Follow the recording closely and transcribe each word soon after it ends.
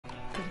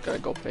Gotta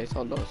go face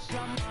all those.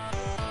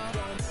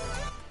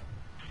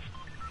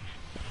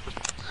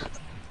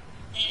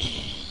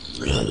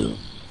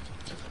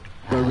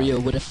 Maria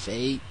with a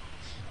fade.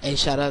 Hey,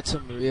 shout out to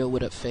Maria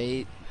with a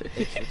fade.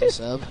 Thanks for the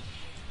sub.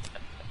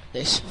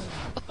 This.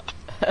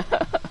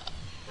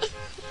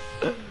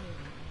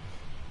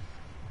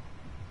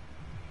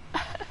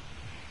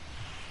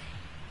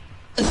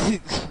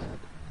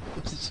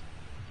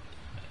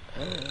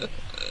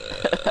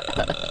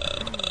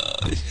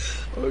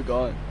 Where we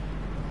going?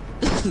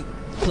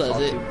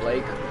 Pleasant.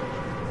 Blake.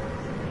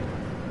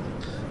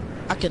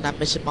 I cannot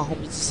mention my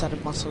homies inside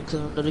of my soul because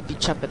I know they be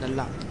chopping a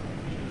lot.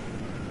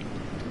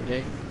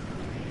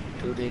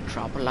 Do they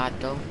drop a lot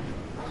though?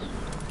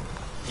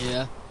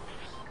 Yeah.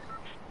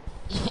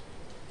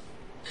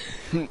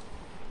 The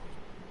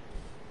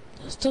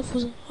stuff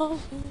was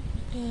awful.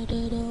 Yeah,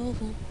 that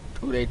awful.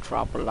 Do they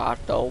drop a lot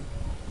though?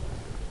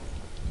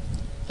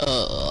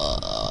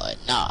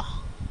 Nah.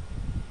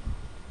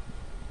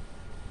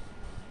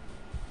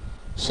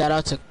 Shout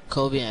out to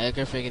Kobe and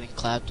Edgar for getting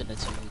clapped in the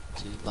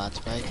two bots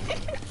fight.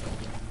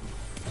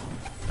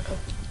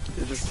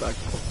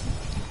 Disrespectful.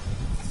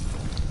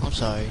 I'm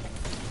sorry.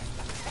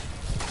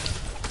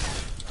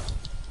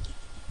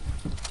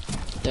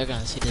 They're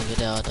gonna see the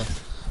video.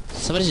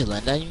 Somebody just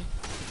landed at you?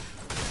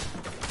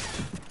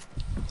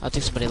 I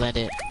think somebody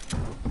landed.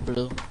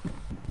 Blue.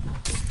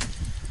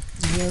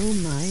 Yo,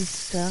 my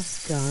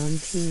stuff gone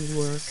to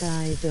work,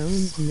 I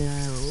don't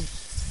know.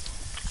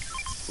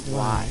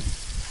 Why?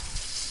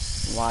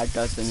 Why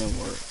doesn't it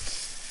work?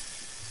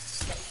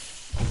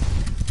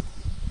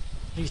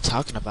 What are you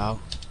talking about?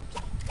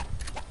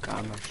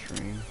 Got my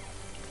stream.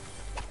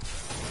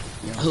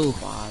 Young Who?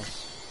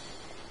 Boss.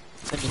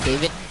 I mean,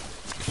 David?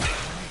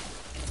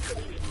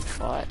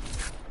 What?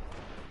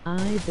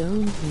 I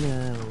don't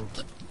know.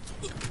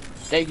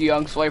 Thank you,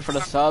 Young Sway, for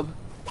the sub.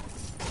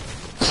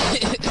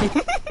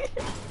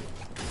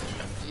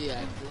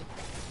 Yeah,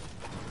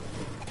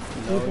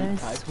 No, Did I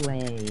type.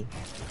 sway?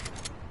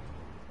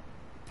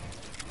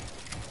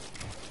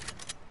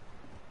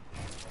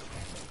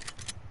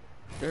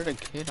 There's a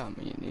kid on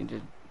me. You need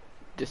to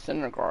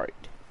disintegrate.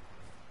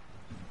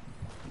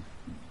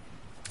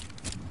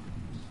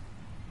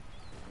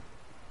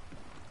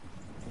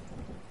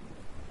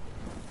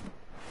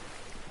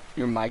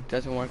 Your mic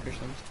doesn't work or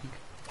something?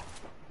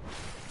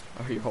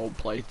 Or your whole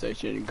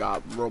PlayStation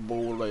got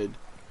rebooted?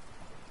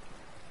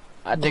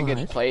 I think What?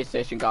 its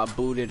PlayStation got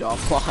booted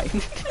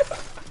offline.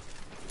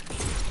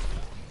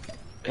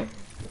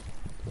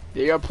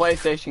 Did your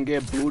PlayStation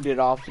get booted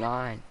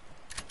offline?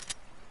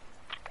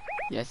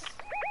 Yes.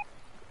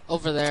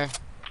 over there.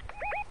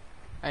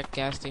 At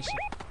gas station.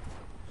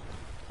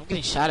 I'm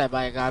getting shot at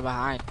by a guy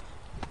behind.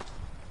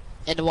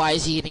 And why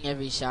is he hitting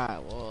every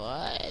shot?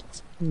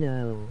 What?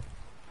 No.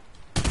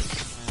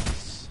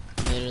 That's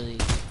literally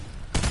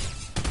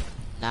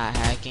not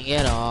hacking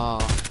at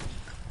all.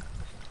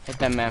 Hit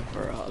that man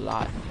for a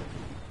lot.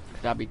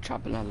 Cause I'll be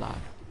chopping a lot.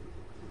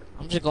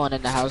 I'm just going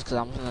in the house because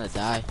I'm gonna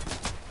die.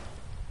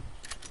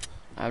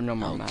 I have no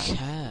more mats.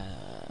 Okay.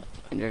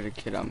 And there's a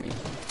kid on me.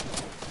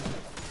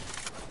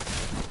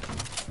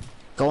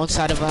 Go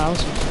inside of the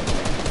house. I'm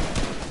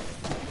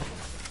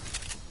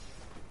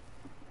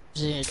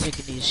just here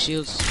taking these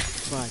shields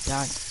before I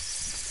die.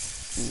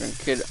 And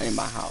there's a kid in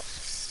my house.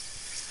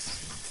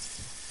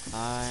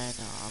 I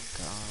know, I'm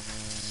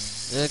coming.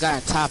 There's a guy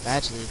on top,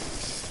 actually.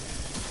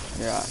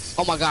 Yeah.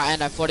 Oh my god,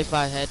 and I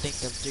 45 head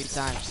dinked him 3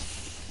 times.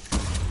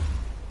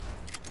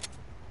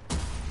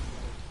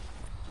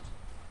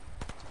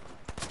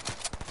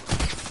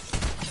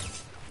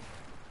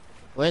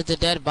 Where's the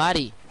dead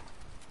body?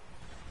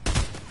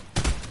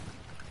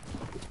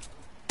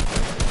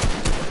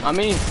 I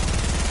mean,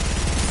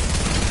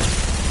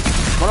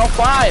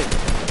 105.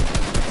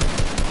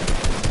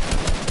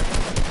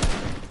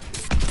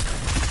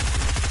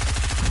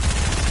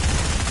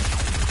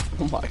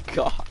 Oh my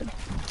god.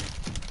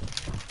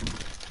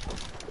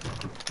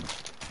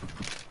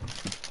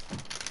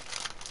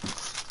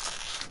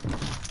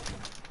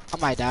 I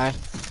might die.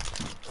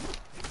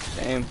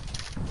 Same.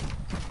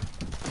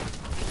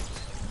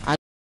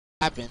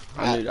 Happened.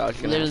 I knew that was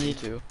gonna literally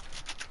happen too.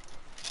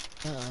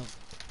 Uh,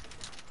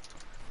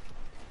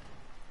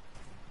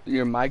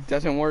 Your mic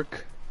doesn't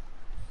work?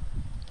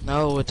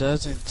 no, it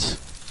doesn't.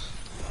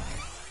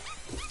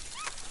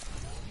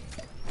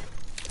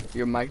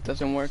 Your mic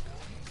doesn't work?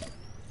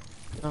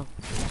 No.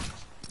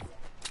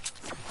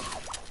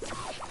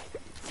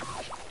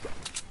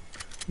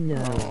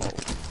 No. Oh.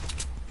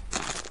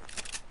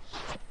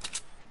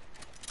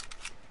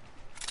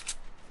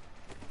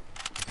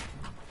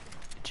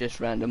 It just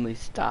randomly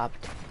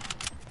stopped.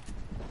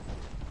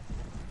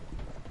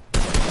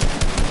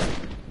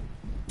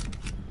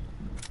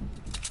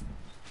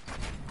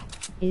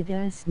 It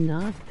is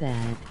not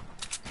that.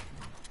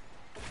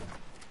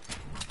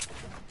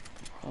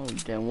 Oh,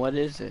 then what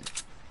is it?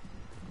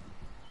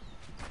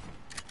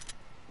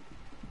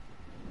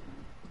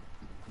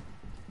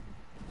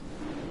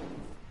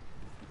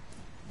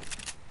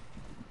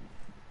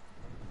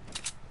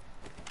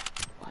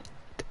 What?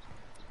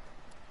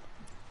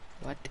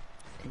 What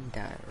in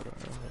that road.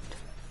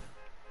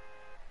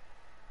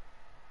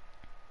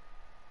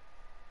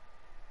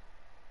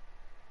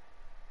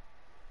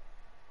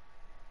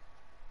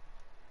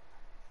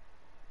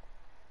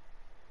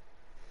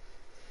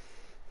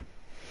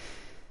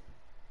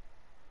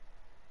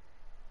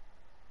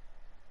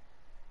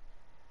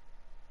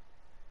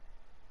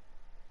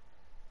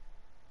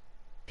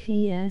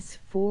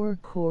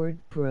 PS4 cord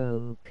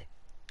broke.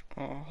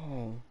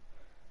 Oh,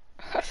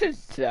 how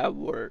does that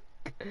work?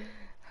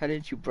 How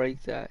did you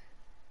break that?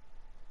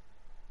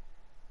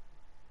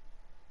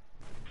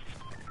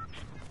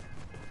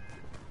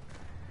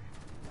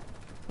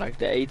 Like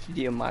the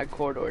HDMI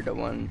cord or the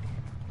one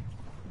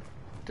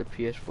the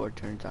PS4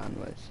 turns on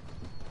with?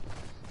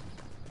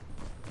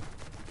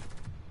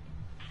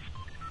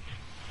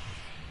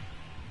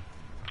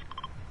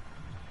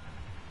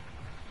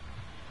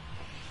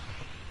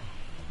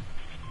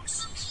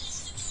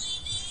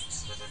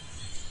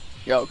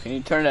 Yo, can you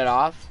turn it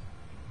off?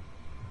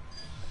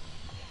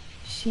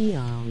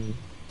 Xiang.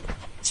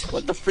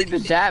 What the freak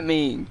does that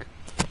mean?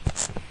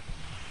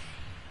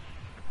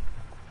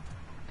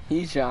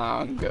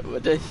 Heejong.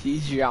 What does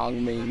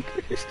Heejong mean?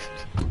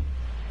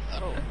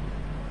 Oh.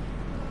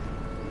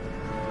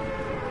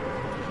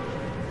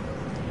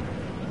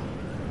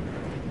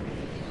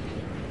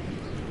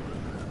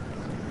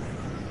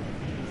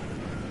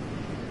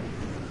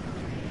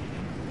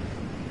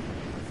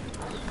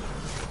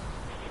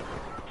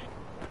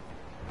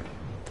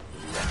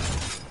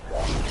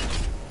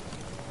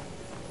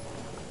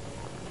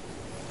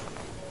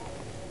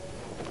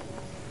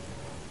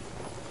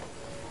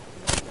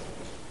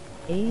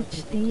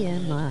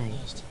 HDMI.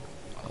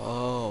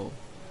 Oh,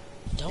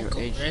 Don't your go,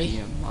 Ray.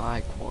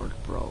 HDMI cord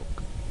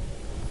broke.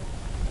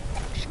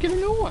 Just get a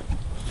new one.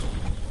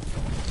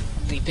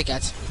 I'm getting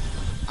pickaxe.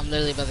 I'm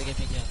literally about to get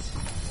pickaxe.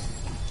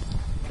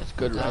 That's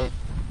good, God. right?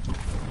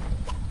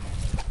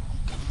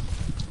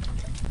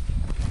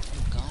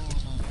 I'm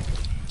gone.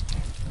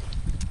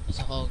 There's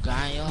a whole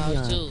guy in your house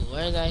Yeah. too.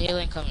 Where's that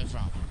healing coming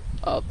from?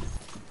 Up.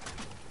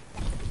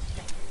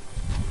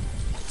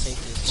 Take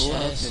this Who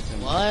else chest. is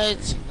in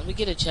What? Let me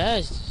get a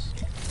chest.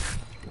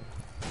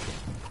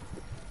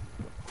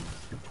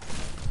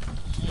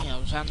 Yeah,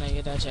 I'm trying to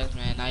get that chest,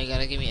 man. Now you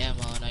gotta give me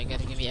ammo. Now you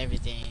gotta give me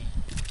everything.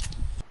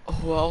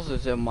 Who else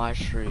is in my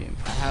stream?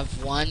 I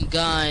have one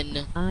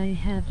gun. I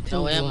have to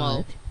No ammo.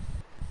 what?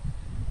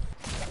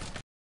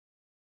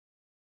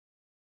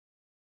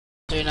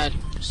 39.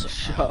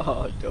 Shut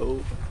up.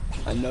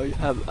 I know you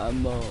have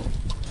ammo.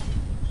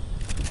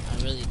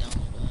 I really don't.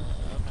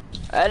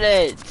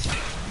 Edit!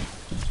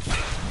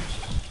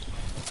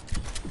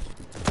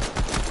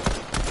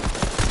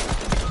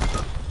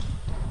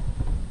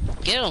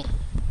 Get him.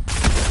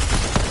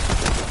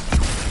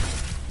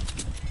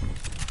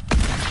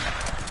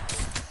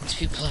 These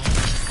people are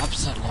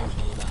absolutely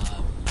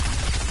loud.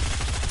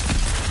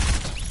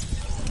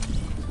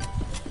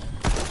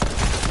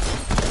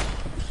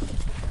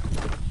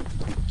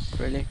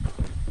 Really?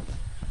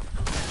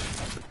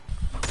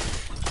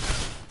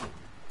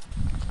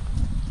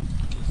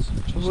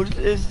 Who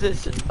is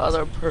this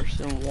other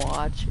person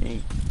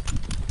watching?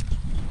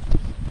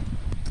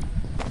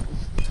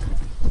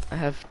 I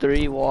have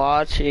 3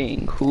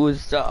 watching. Who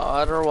is the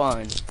other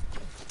one?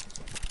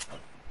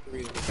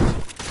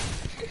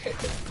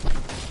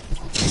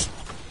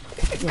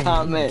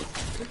 Comment.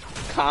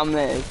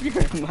 Comment if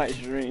you're in my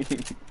stream.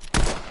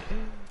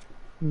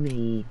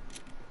 Me.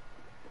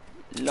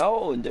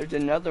 No, there's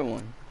another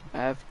one. I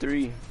have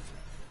 3.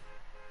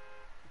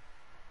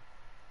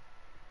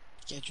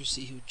 Can't you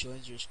see who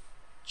joins your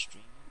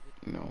stream?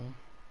 No.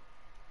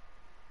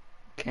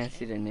 Can't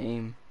see the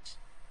name.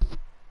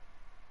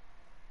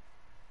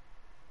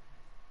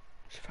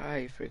 It's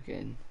probably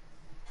freaking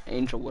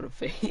Angel with a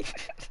face.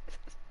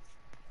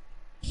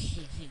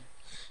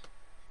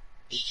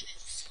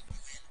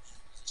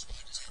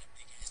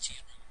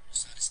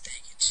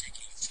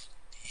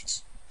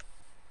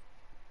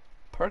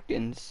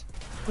 Perkins.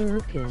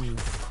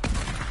 Perkins.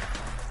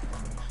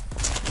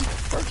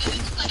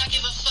 Perkins. Like I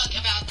give a fuck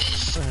about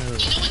this. Oh.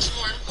 You know what's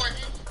more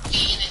important?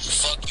 Being it.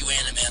 Fuck you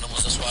and them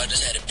animals, that's why I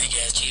just had a big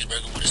ass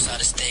cheeseburger with a side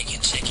of steak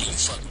and chicken, you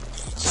fucking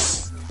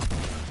bitch.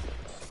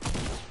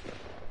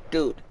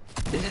 Dude,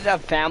 this is a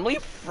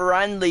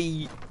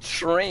family-friendly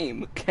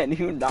stream. Can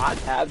you not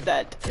have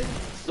that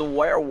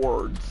swear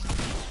words?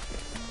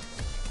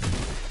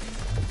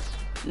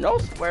 No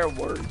swear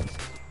words.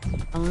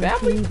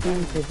 Auntie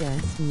Family?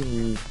 that's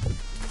me.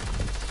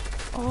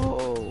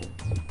 Oh.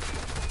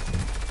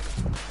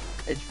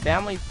 It's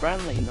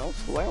family-friendly, no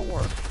swear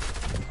words.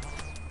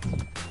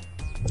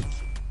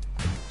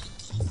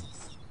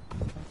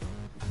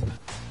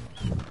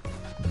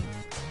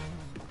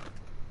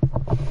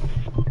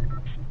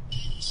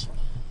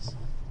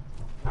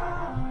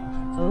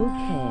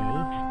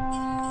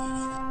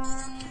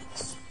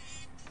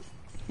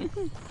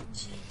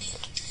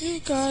 You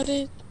got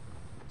it.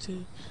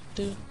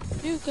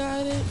 You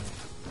got it.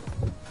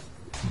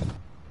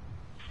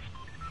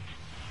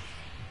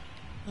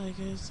 I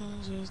guess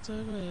I'm just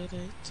a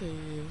credit to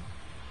you.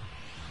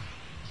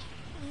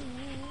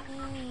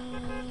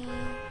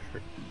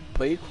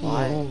 be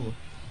quiet.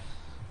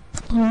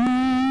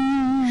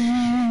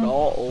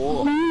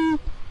 Oh.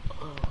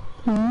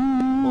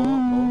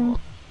 Oh.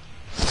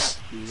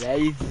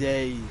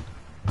 Lazy.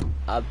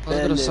 I'm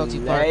Let's go to Salty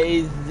feeling Park.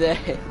 lazy.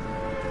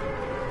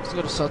 Let's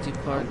go to Salty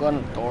Park. I'm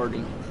going to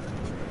Authority.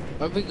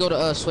 Or we go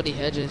to Sweaty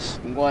Hedges.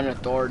 I'm going to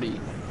Authority.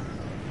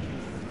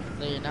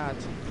 No, you're not.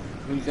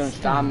 Who's gonna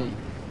stop me?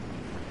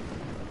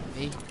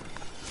 Me.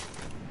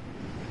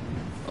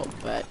 Oh,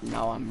 bet.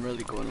 Now I'm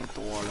really going to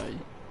Authority.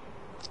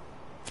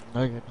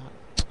 No, you're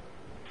not.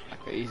 I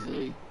could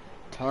easily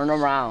turn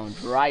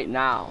around right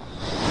now.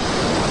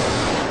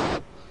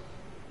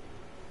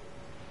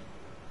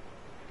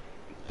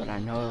 But I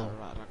know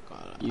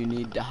you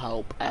need the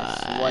help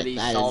at Sweaty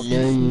Salty.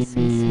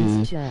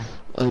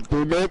 I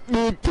do not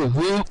need the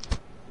help.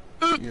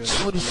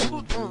 Yes, you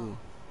do.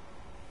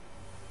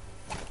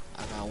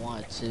 I got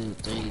 1, 2,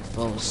 3,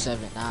 4,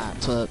 7, 9,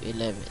 12,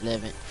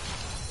 11,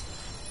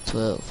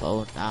 12,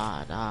 4,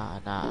 9.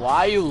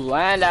 Why you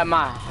land at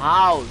my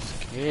house,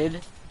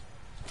 kid?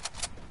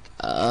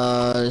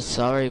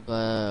 Sorry,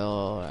 but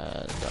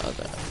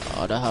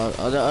other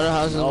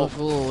houses Nope. are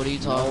full. What are you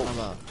talking Nope.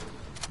 about?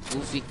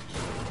 Goofy.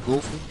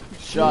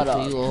 Shut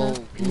up. You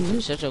old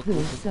goofy. Shut your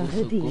goofy.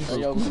 Shut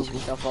your goofy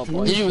stuff up,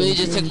 boy. Did you really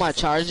just take my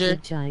charger?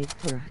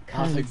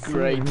 That's a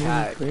great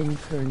tag.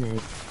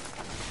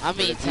 I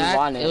mean, if you tack.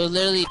 want It it. was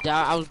literally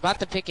down. I was about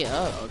to pick it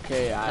up.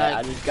 Okay,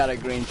 I just got a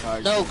green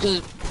charge. No,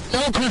 cause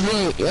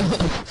wait.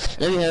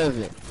 Let me have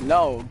it.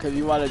 No, cause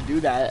you want to do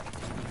that.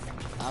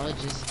 I was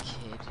just a kid.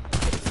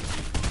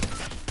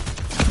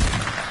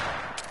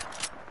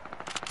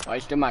 Why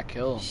you steal my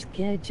kill?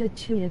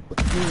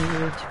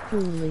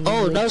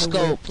 Oh, no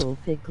scope.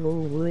 Hit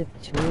him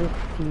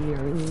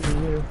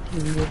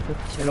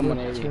on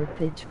 80.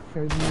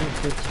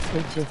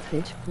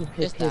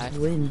 Just die.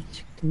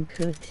 These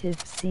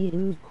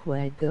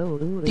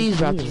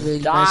These rappers really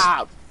nice.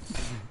 Stop!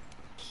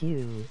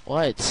 Q.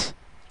 What?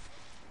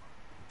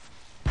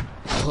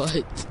 What?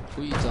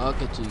 Who you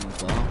talking to, you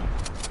bum?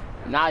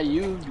 Not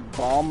you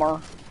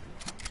bomber.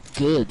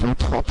 Good, I'm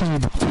talking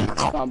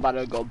about. I'm about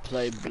to go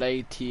play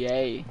Blade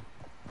TA.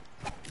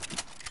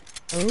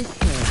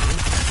 Okay.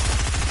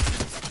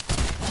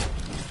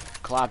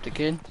 Clap the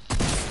kid.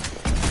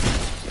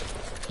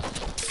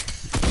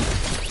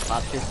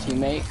 Clap his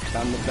teammate, 'cause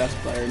I'm the best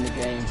player in the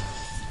game.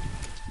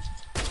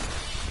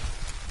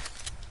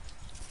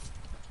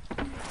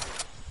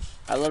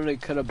 I literally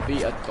could have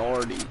beat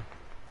Authority.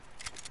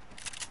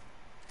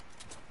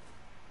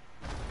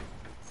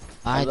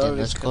 Alright then, literally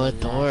let's go could've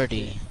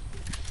Authority.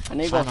 I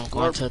need to Fine, go I'm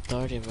going to slurp.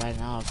 Authority right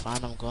now.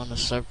 Fine, I'm going to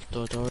Slurp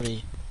to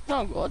Authority.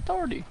 No, go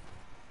Authority.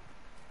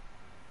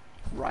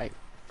 Right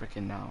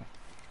freaking now.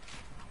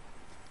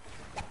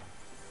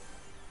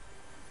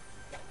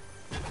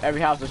 Every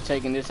house was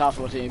taken. This house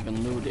wasn't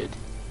even looted.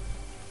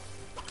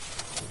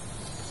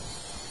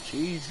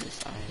 Jesus,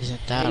 I Isn't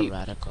that hate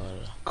radical?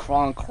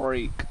 Cron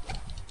Creek.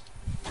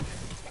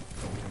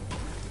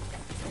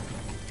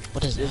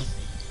 What is This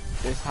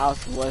that? this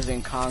house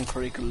wasn't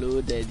concrete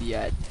looted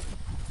yet.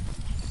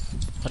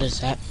 What does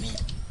that mean?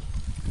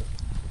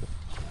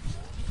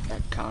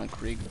 That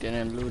concrete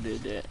didn't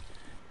looted it.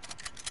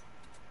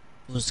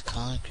 Who's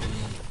concrete?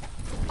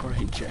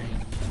 Great J.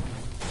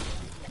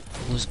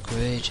 Who's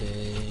Gray J?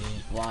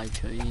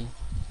 YJ.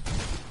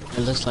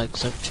 It looks like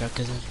some truck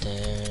isn't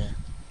there.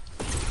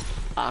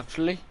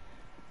 Actually,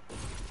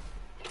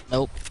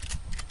 Nope.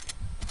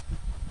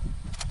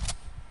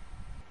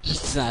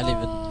 It's not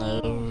even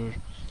no.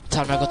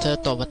 Time to go to I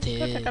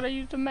Authority. gotta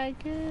use the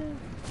make it.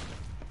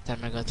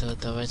 Time to go to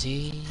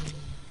Authority.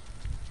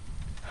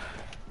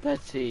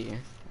 Let's see.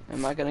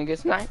 Am I gonna get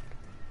sniped?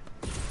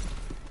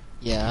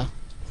 Yeah.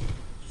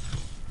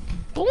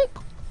 Boink.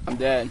 I'm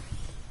dead.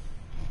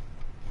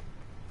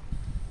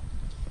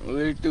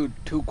 We threw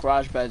 2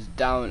 crash pads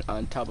down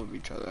on top of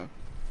each other.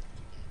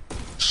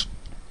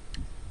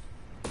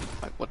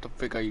 Like, what the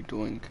frick are you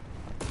doing?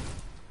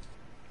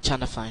 Trying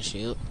to find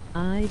shield.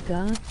 I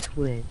got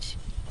Twitch.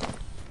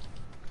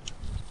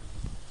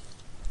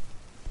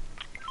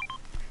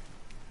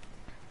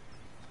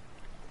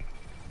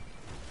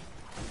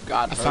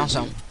 God I heard found you.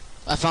 some.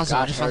 I found some.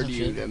 I God just found heard some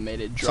you shield. that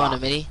made it Found drop. a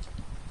mini.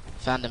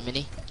 Found a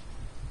mini.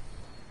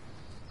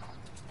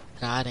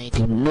 God ain't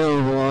do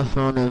no. I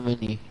found a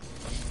mini.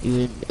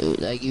 You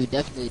like you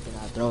definitely did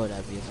not throw it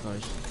at me, of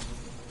course.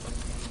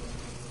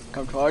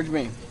 Come towards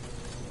me.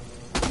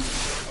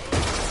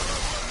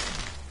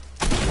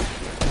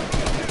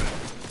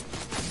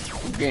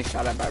 I'm getting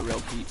shot at by real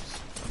peeps.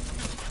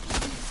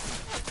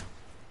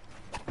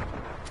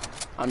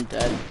 I'm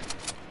dead.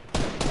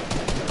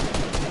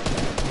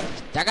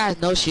 That guy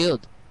has no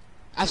shield.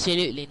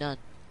 Absolutely none.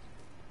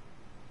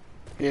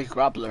 Here's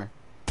Grappler.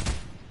 I'm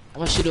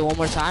gonna shoot it one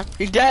more time.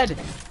 He's dead!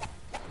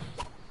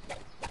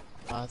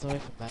 Oh, it's away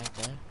from back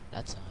there.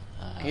 That's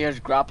Here's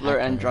Grappler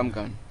and okay. Drum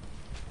Gun.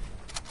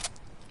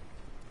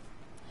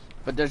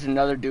 But there's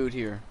another dude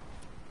here.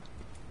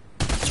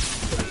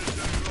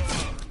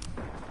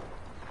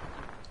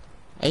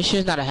 Are you sure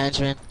it's not a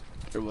henchman?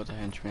 There was a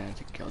henchman, I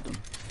just killed him.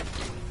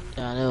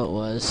 Yeah, I knew it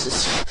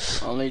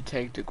was. Only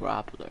take the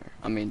grappler.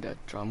 I mean the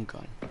drum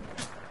gun.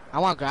 I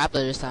want grappler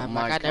this Oh time.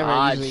 my Like I never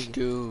gosh, usually.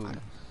 dude.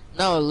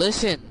 No,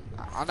 listen.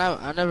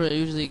 I never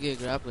usually get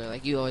grappler.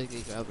 Like you always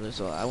get grappler,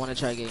 so I want to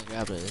try getting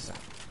grappler this time.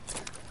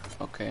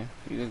 Okay,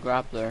 you can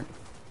grappler.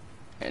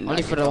 And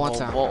Only I for get the one whole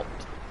time. Vault.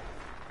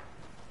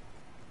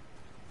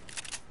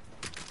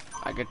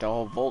 I get the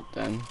whole vault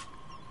then.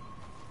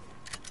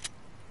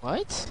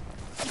 What?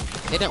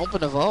 They didn't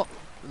open the vault?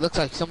 It looks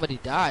like somebody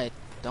died.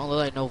 Don't look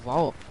like no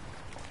vault.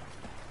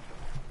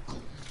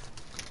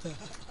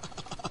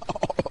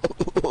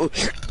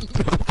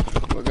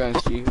 We're gonna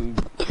see who.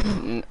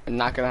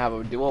 Not gonna have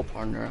a duo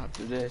partner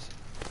after this.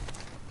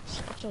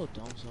 Shut your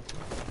dumb self.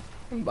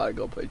 I'm about to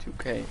go play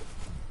 2K.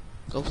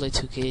 Go play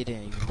 2K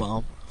then, you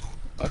bum.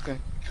 Okay.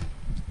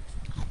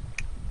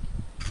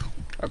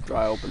 After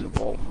I open the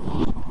vault.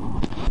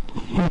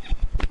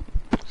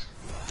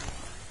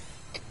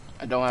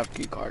 I don't have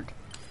key card.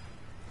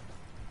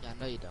 Yeah, I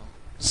know you don't.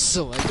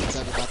 So I can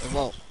talk about the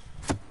vault.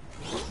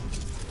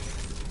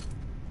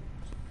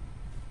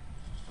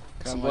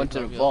 I'm going to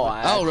the vault.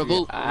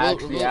 I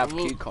actually have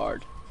key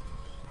card.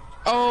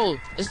 Oh,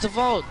 it's the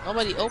vault.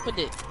 Nobody opened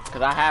it.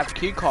 Cause I have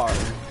key card.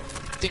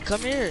 Then come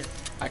here.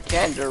 I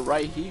can't. They're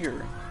right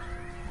here.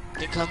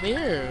 Then come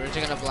here. We're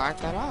just gonna block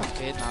that off,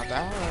 kid. Not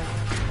that hard.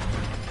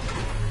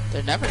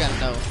 They're never gonna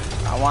know.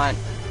 I want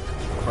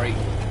crate.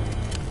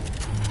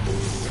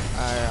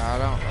 I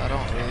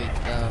don't really.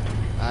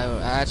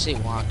 I actually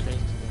want crazy.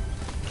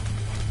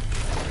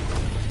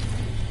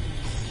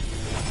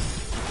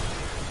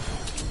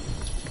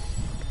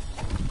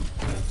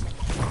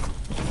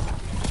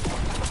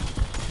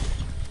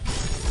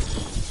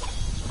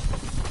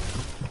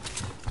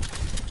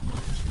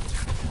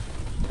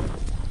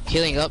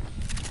 Healing up.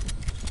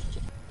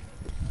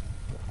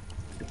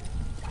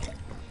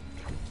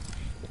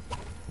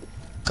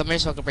 Come here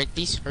so I can break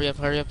these. Hurry up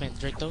and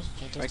drink those.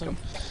 Break them.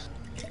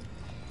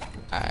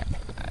 Alright.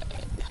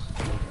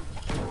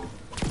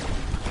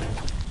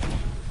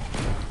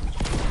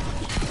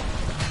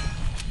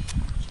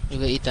 You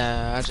gonna eat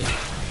that, Ajay.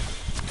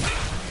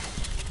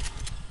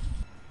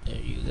 There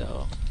you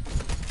go.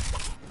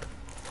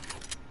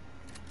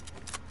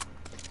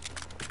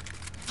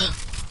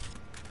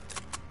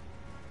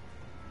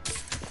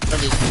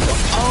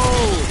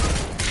 Oh!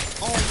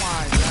 Oh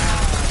my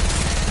god.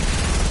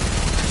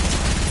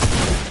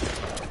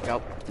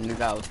 Yep, knew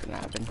that was gonna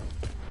happen.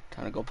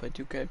 Time to go play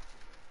 2K.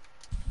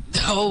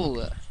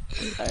 No!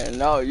 I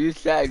know, you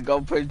said go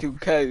play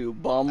 2K, you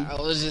bum.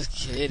 I was just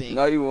kidding.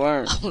 No, you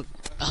weren't.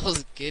 I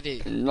was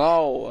kidding.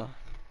 No.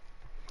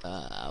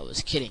 I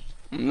was kidding.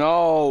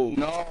 No.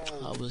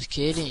 I was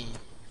kidding.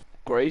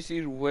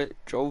 Gracie's with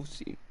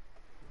Josie.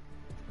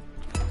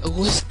 It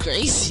was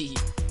Gracie.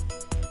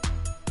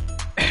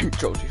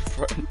 Josie's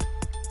friend.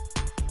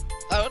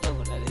 I don't know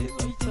what that is.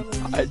 What are you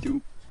telling me? I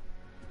do.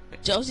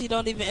 Josie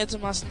don't even enter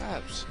my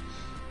snaps.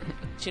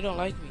 She don't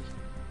like me.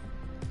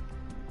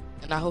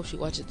 And I hope she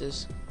watches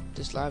this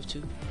live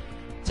too.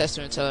 Test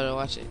her and tell her to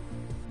watch it.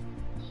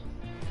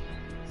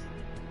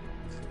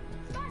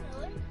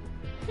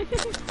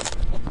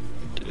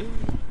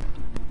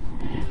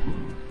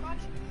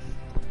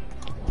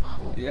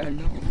 Yeah, I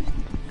know.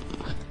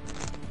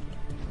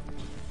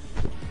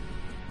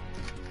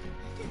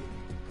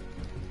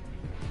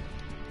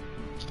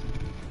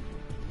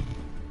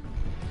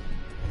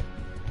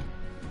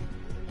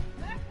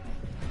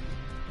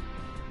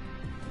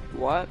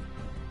 What?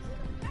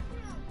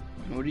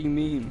 What do you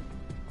mean?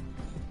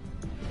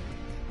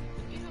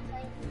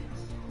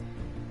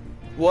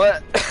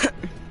 What?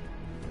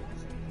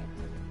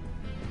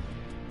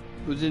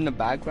 Who's in the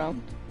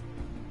background?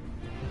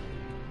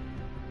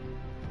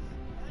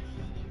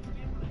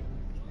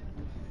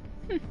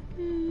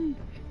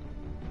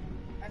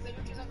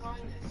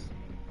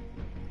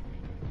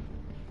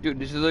 Dude,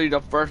 this is literally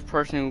the first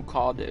person who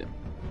called it.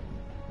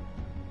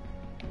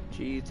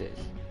 Jesus.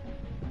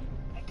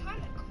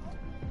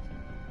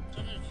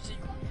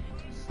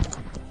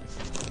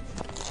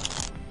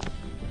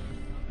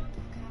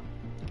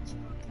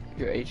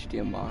 Your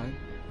HDMI?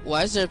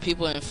 Why is there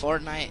people in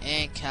Fortnite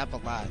and Cap a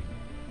lot?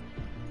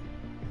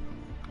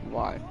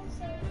 Why?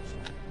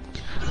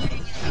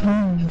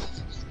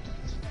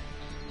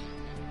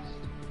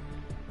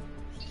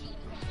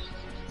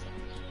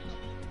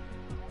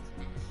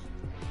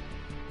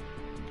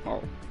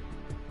 Oh.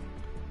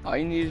 All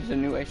you need is a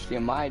new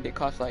HDMI. They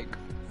cost like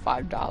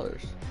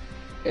 $5.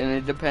 And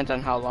it depends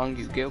on how long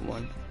you get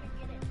one.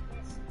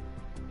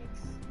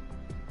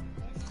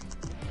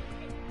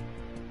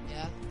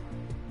 Yeah.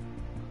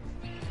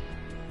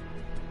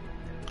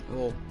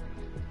 Oh.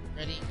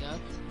 Ready, go.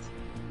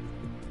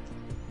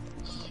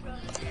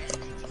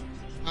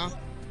 Huh?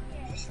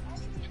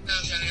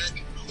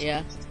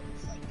 Yeah.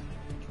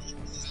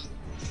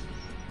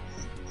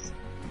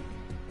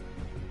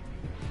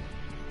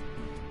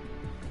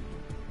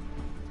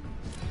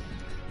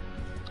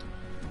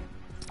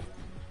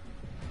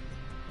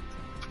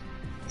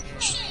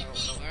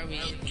 Where are we?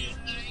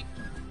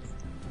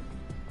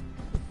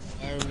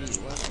 Where are we?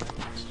 What?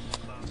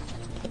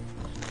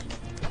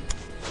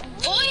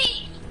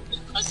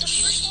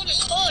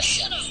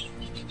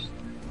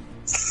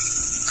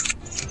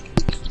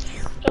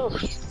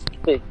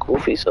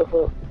 goofy stuff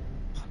up.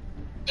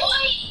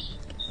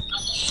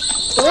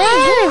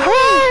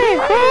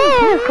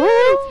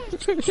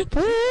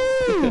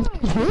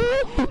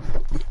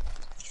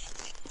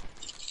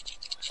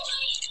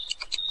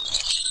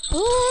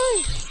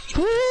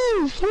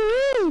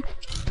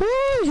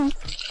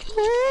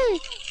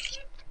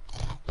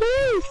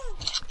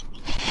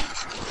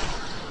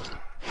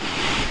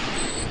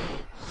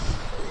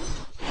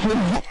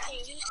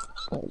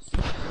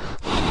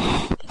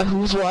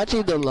 Who's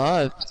watching the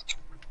live?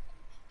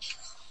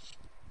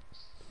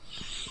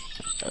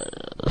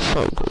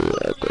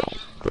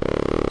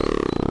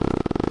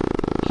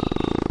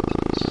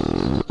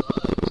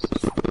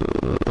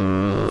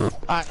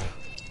 Alright.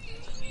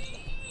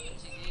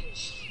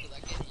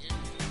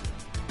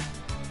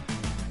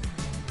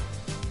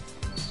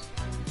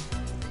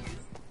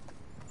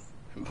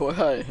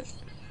 What?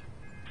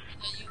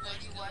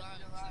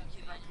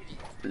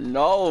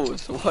 No,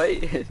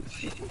 wait.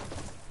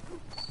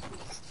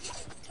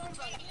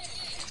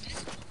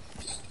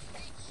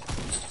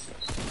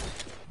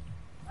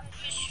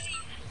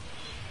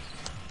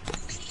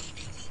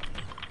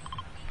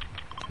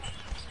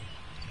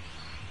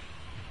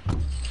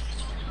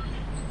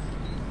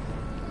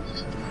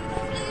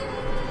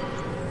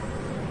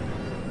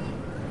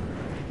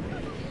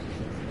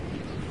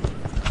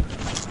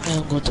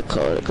 I'm going to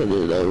call it because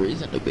there's no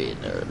reason to be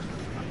in there.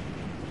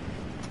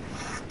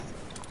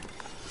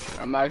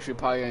 I'm actually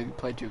probably gonna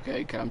play 2K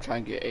because I'm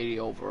trying to get 80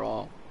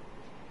 overall.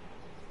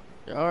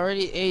 You're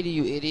already 80,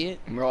 you idiot.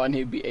 Bro, I need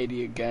to be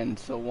 80 again,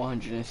 so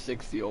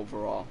 160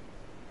 overall.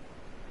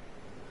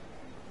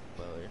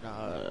 But we're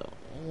not.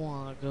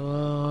 Wanna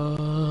go.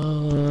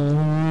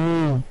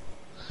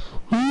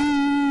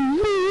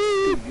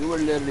 Dude, you were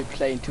literally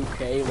playing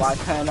 2K. Why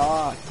can't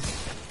I?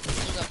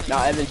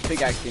 Now Evan's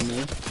pickaxing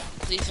me.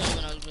 Please tell me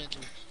when I was going to.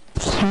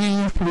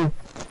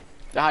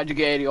 So how'd you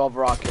get 80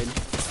 overall, kid?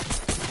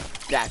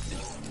 Exactly.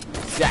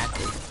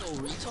 Exactly. No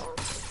retard.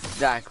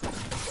 Exactly.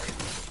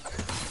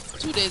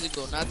 2 days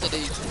ago, not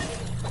today.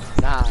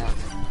 Nah.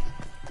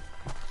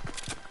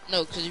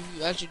 No, because if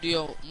you actually do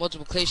your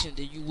multiplication,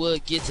 then you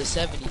would get to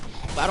 70.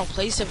 But I don't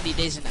play 70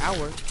 days an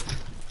hour.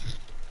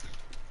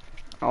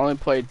 I only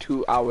play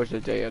 2 hours a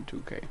day of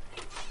 2K.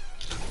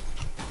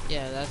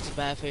 Yeah, that's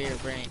bad for your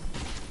brain.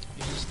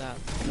 You should stop.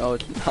 No,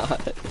 it's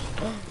not.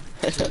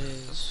 It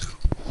is.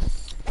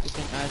 You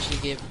can actually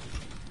give.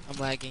 I'm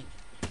lagging.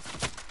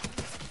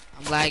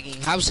 I'm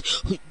lagging. How's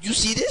you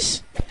see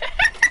this?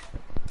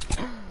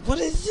 What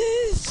is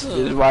this? This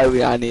is why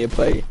I need to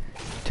play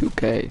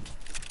 2K.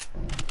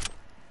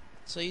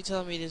 So you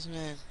telling me this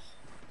man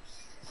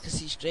could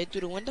see straight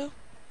through the window?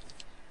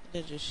 And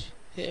then just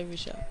hit every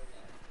shot.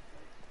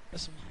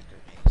 That's some hand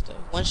grenades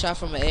though. One shot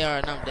from an AR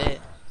and I'm dead.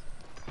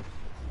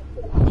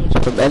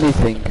 From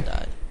anything.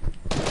 Died.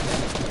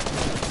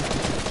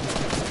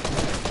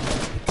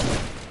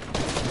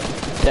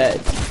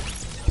 Dead.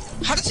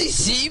 How does he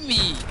see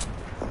me?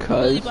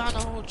 Cause Really behind the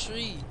whole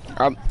tree.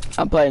 I'm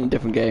playing a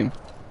different game.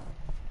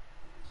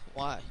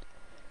 Why?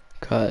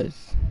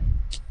 Cause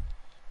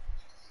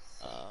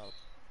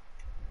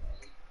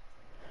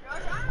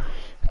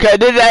okay,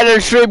 this is the end of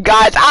the stream,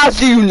 guys. I'll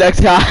see you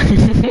next time.